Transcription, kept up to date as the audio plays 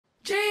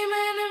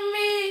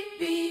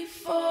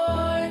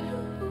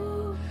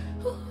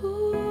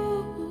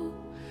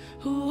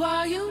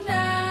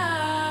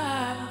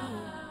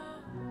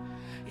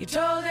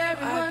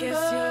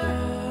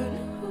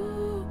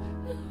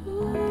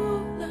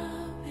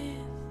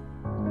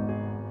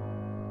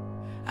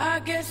I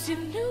guess you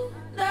knew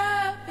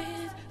love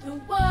is the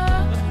one.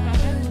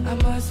 I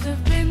must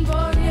have been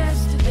born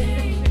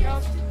yesterday.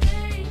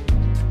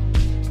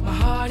 My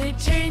heart, it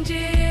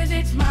changes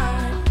its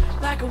mind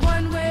like a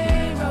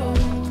one-way road.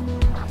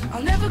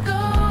 I'll never go,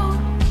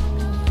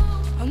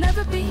 I'll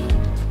never be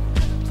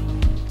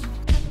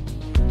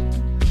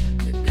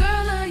the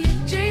girl of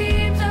your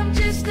dreams. I'm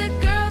just the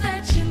girl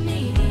that you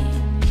need.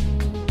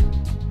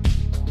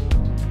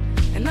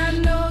 And I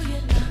know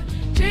you're not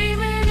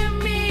dreaming of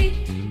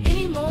me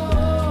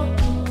anymore,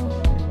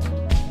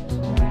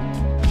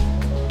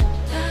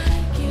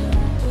 like you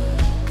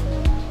were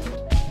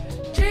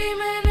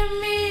dreaming of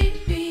me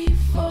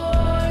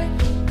before.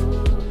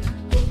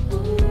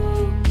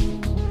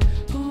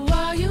 Who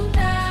are you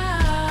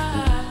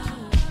now?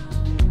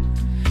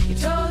 You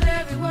told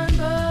everyone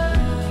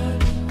but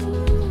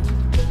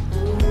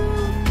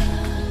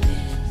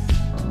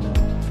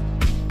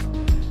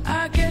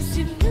I guess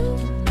you knew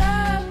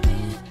love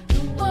is the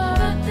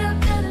one.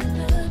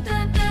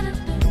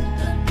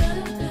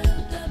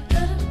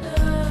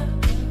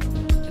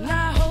 And I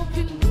hope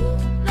you knew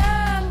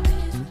love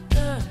is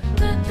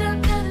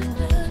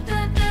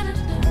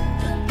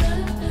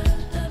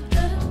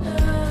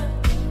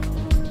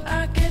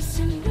I guess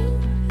you knew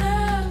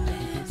love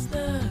is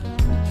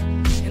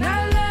and I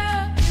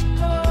love you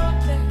more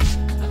than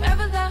I've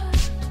ever loved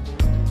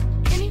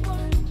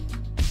anyone.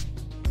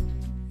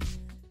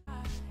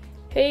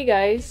 Hey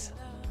guys,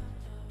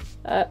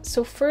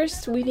 so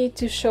first we need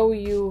to show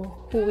you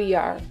who we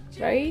are,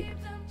 right?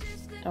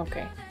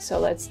 Okay, so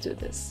let's do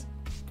this.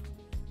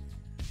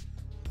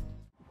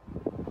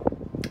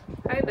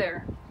 Hi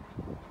there.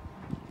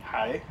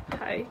 Hi.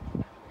 Hi.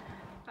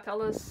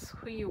 Tell us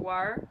who you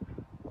are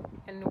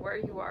and where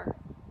you are.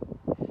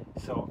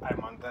 So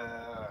I'm on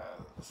the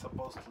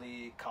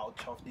supposedly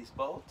couch of this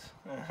boat,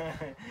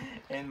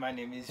 and my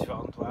name is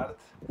João Duarte.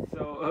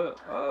 So,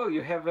 oh,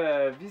 you have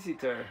a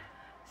visitor.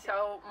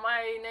 So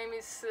my name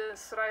is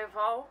Soraya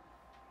Val.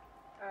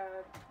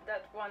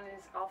 That one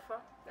is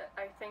Alpha, that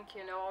I think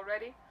you know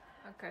already.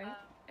 Okay.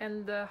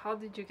 And how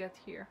did you get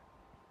here?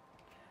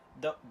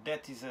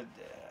 That is a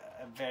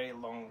very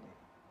long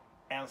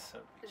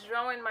answer.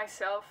 João and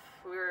myself,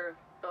 we're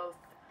both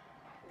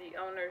the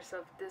owners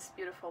of this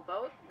beautiful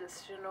boat,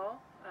 this Juno,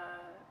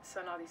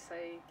 Son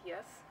Odyssey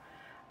DS.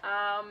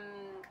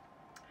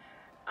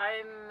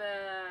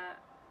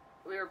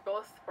 We're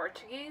both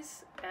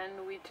Portuguese,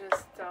 and we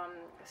just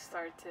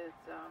started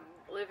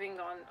living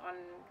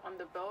on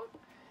the boat.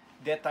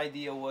 That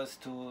idea was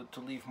to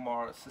live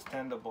more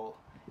sustainable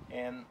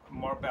and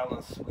more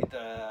balanced with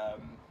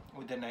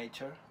the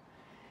nature.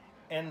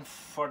 And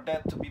for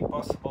that to be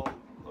possible,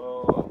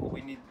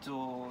 we need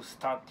to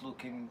start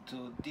looking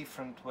to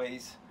different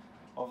ways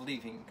of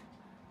living.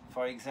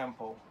 For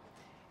example,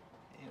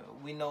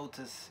 we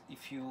notice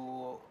if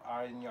you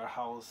are in your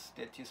house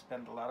that you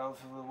spend a lot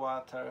of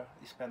water,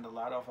 you spend a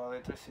lot of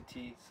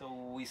electricity. So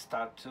we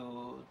start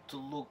to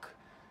look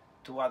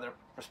to other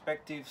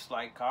perspectives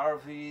like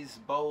RVs,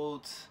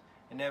 boats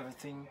and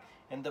everything.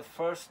 And the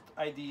first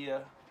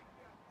idea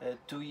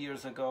 2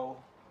 years ago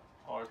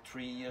or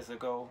 3 years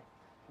ago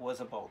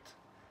was a boat.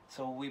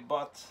 So we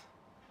bought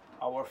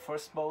our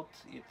first boat.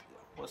 It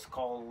was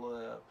called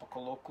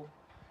Pocoloco,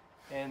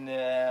 and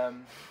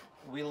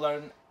we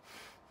learned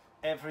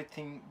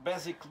everything,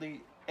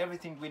 basically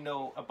everything we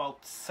know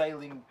about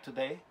sailing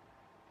today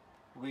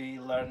we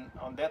learned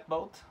on that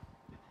boat,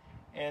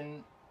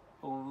 and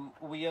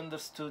we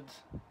understood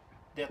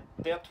that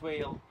that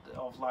way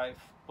of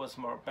life was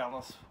more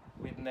balanced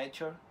with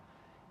nature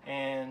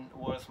and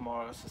was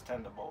more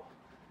sustainable.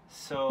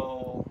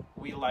 So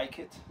we like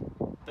it,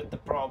 but the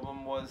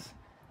problem was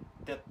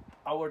that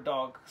our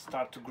dog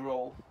started to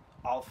grow.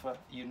 Alpha,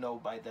 you know,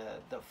 by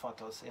the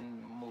photos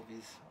in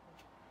movies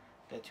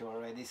that you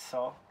already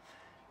saw.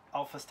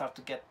 Alpha start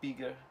to get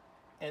bigger,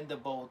 and the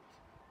boat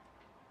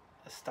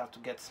start to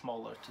get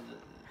smaller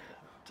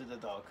to the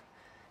dog.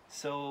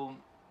 So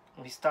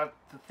we start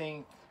to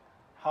think,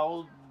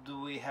 how do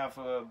we have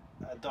a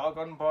dog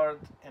on board?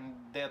 And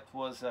that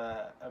was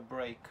a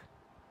break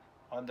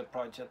on the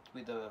project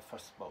with the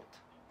first boat.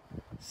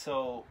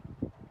 So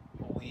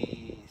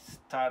we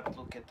start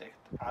looking at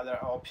other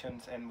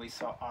options, and we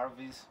saw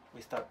RVs.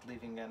 We start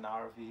living in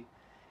RV.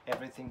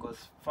 Everything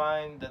was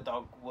fine. The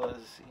dog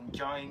was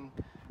enjoying,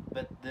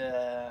 but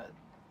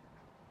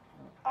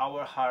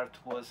our heart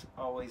was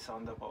always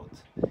on the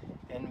boat,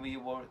 and we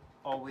were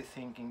always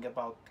thinking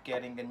about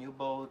getting a new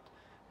boat,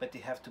 but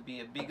it have to be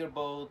a bigger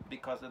boat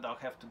because the dog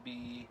have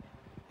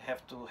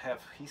to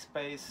have his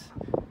space,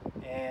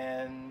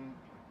 and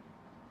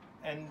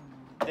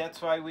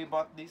that's why we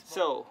bought this boat.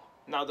 So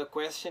now the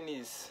question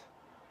is,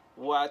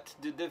 what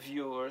do the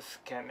viewers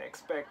can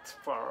expect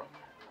for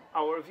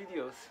our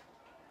videos?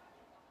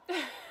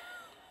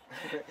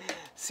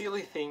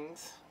 Silly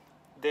things.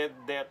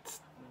 That's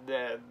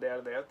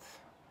that.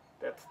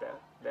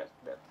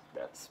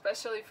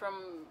 Especially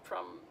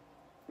from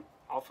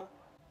Alpha?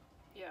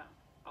 Yeah,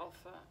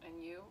 Alpha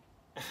and you.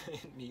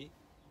 And me.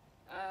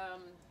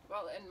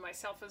 Well, and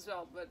myself as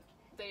well, but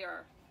they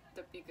are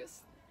the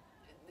biggest.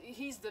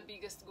 he's the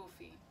biggest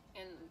goofy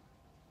in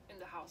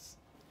the house.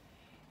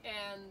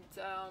 And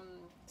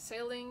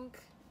sailing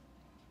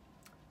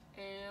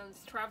and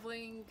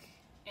traveling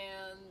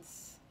and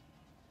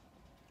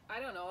I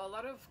don't know, a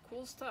lot of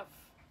cool stuff.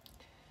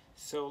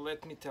 So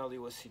let me tell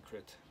you a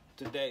secret.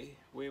 Today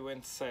we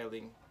went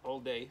sailing all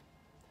day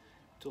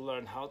to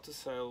learn how to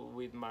sail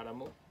with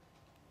Maramu,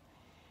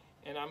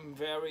 and I'm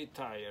very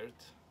tired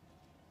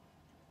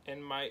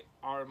and my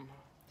arm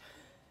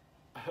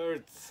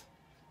hurts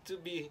to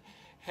be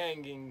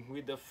hanging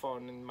with the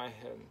phone in my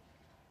hand.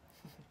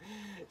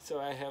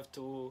 So I have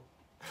to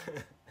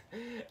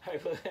I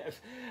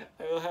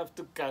will have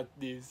to cut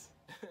this.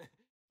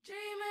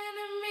 Dreaming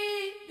of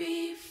me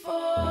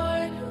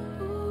before.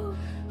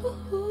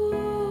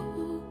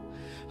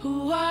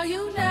 Who are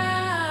you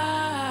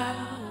now?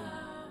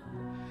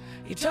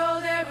 You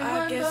told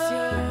everyone, I guess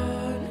you're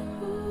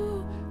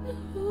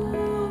who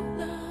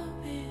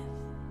love is.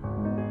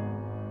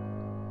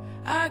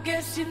 I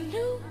guess you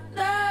knew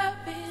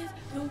love is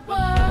the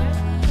one.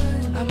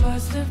 I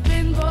must have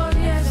been born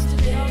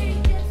yesterday.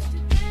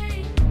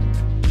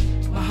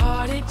 My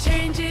heart, it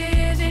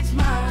changes its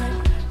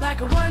mind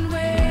like a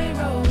one-way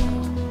road.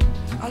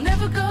 I'll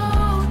never go,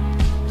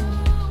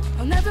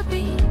 I'll never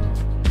be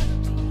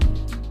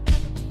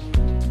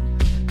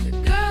the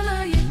girl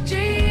of your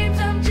dreams.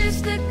 I'm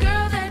just the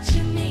girl that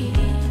you need.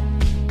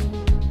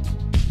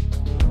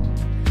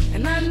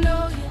 And I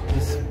know you.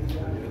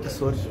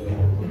 Açores.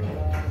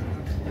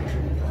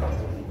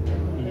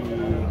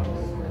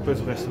 E depois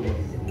o resto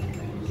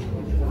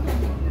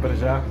para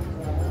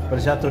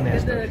já estou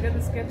nesta.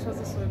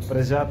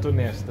 Para já estou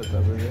nesta, estás a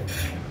ver?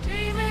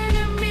 Dreaming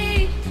of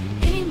me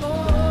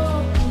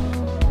anymore,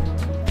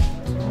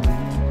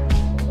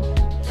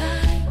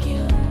 like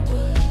you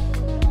were.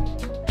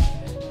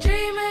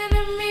 Dreaming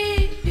of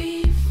me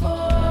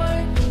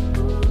before.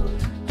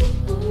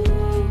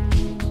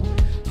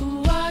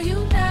 Who are you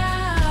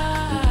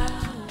now?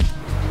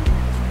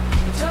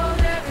 You told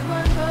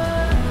everyone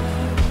but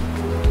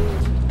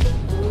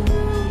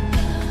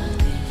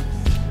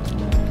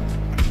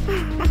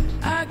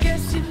I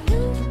guess you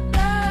knew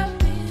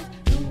love is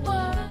the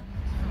one.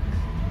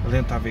 Ali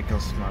está a ver aquele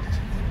smart.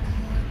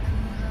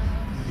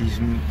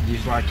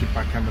 Diz lá aqui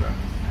para a câmera.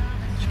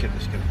 Esquerda,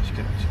 esquerda,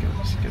 esquerda,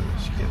 esquerda, esquerda,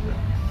 esquerda.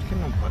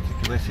 Esquerda não pode,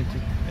 aquilo é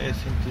sentido.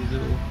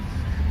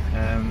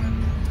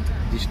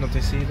 Diz que não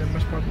tem saída,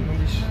 mas pode, não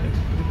diz sentido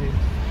proibido.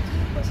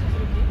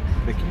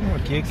 Por aqui não,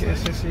 aqui é que é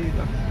sem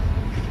saída.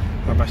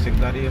 Lá vais ter que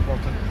dar aí a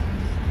volta.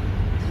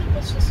 Não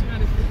posso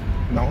estacionar aqui?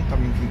 Não, está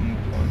muito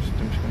longe,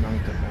 temos que andar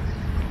muito a pé.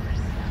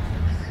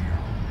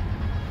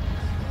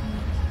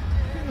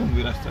 Não me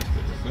viraste às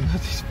coisas, quando eu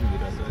disse que me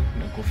virar,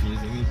 não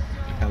confias em mim.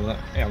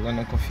 Ela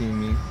não confia em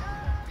mim.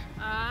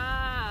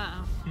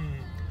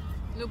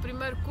 No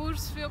primeiro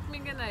curso foi eu que me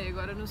enganei,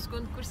 agora no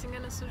segundo curso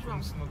engana-se o João.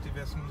 Como se não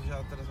tivéssemos já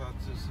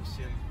atrasados o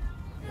suficiente.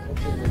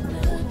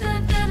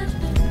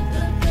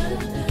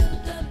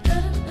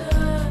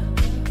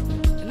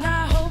 And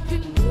I hope you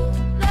knew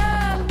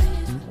love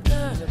is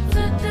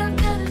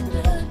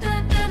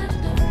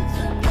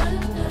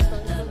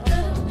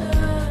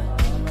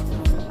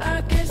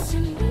I guess you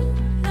knew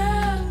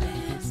love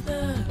is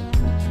love.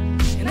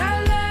 And I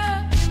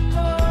love you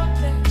more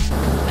than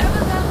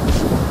ever loved.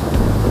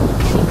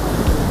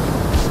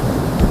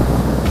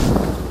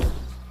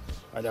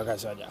 Olha o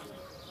gajo a olhar.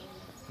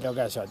 Olha o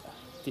gajo a olhar.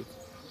 Tipo,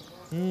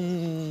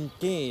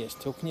 quem é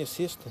este? Eu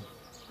conheço este?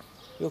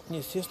 Eu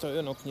conheço este ou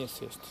eu não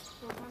conheço este?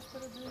 Estou à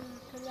espera de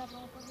calhar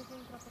lá para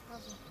entrar para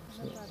casa.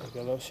 Sim,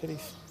 aquele é o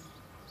xerife.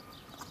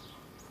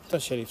 Então,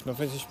 xerife, não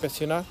vens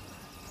inspecionar?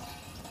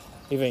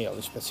 E vem ele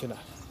inspecionar.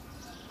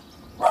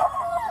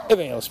 E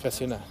vem ele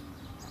inspecionar.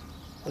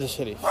 Olha,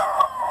 xerife.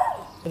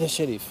 Olha,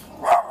 xerife.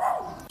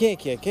 Quem é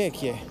que é? Quem é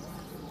que é?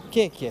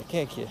 Quem é que é?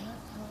 Quem é que é?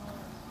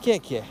 Quem é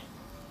que é?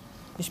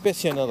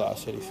 Inspeciona lá,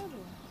 xerife.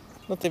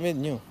 Não tem medo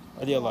nenhum.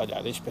 Olha lá,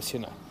 olhar,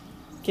 inspecionar.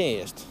 Quem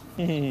é este?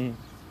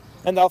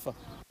 Anda, Alfa.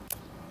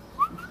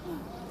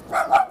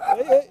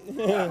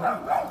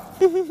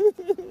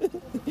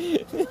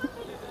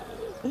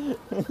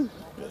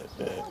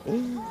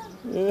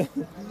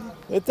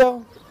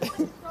 Então.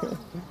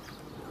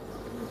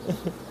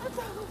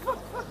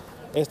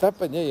 Esta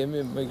apanhei, é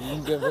mesmo. And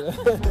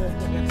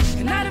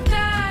I'd have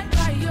died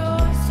by your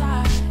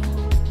side,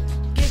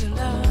 giving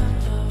love.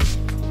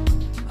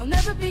 I'll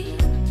never be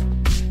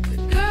the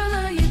girl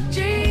of your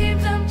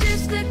dreams. I'm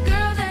just the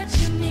girl that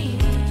you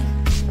need.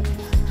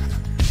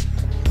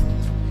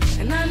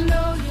 And I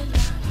know you're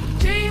not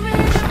dreaming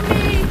of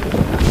me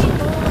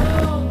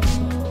anymore.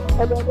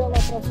 Olha lá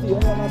atrás de ti,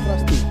 olha lá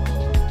atrás de ti.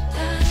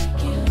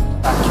 Like you.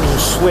 Há aqui um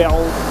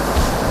swell.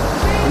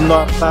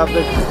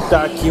 Notada que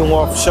está aqui um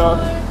offshore.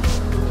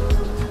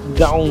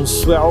 Dá um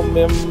swell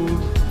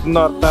mesmo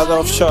nortada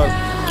offshore.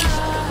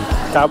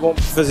 Acabam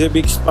por fazer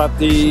big spot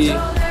e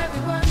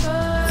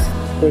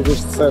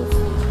coisas de surf.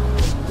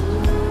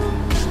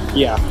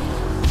 Yeah.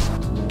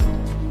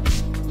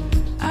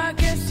 I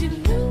guess you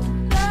knew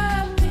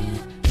love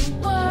is the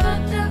one.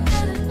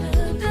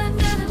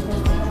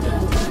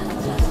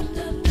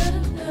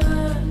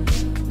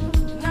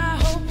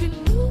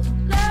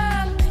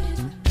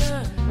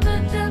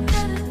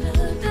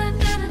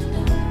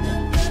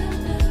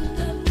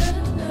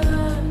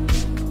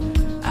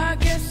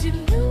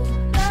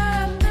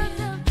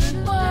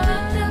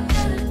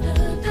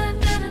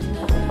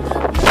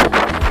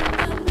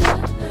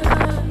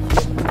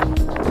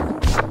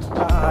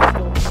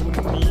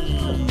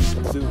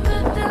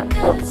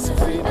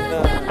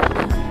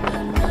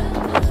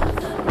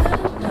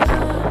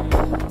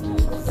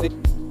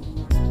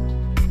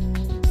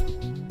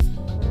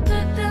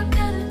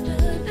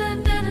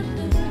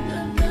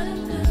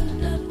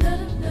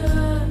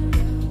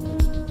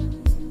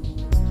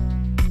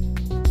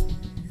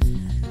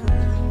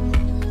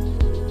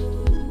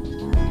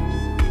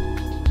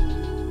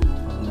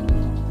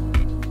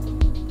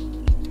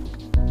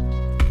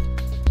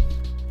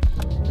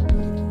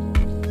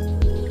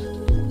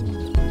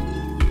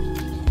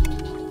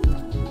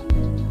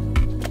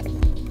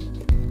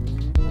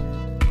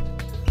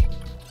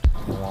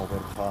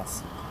 albergue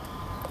fácil.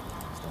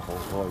 Isto é um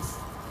Rolls Royce.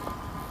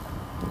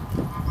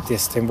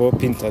 Esse tem boa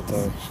pinta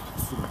também.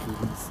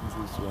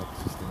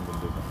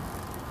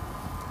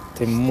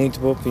 Tem muito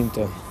boa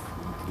pinta.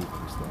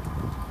 Incrível isto é.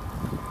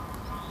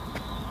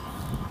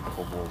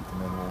 O bolo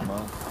também no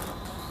alemão.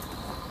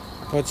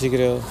 Podes ir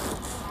grelo.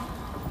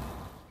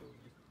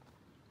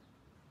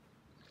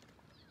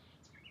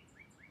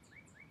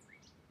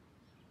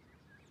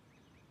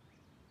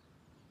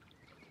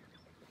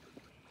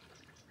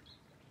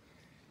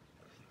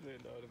 Não é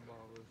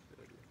normal, a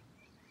sério.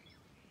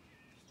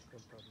 Isto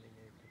contado nem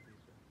é acredito.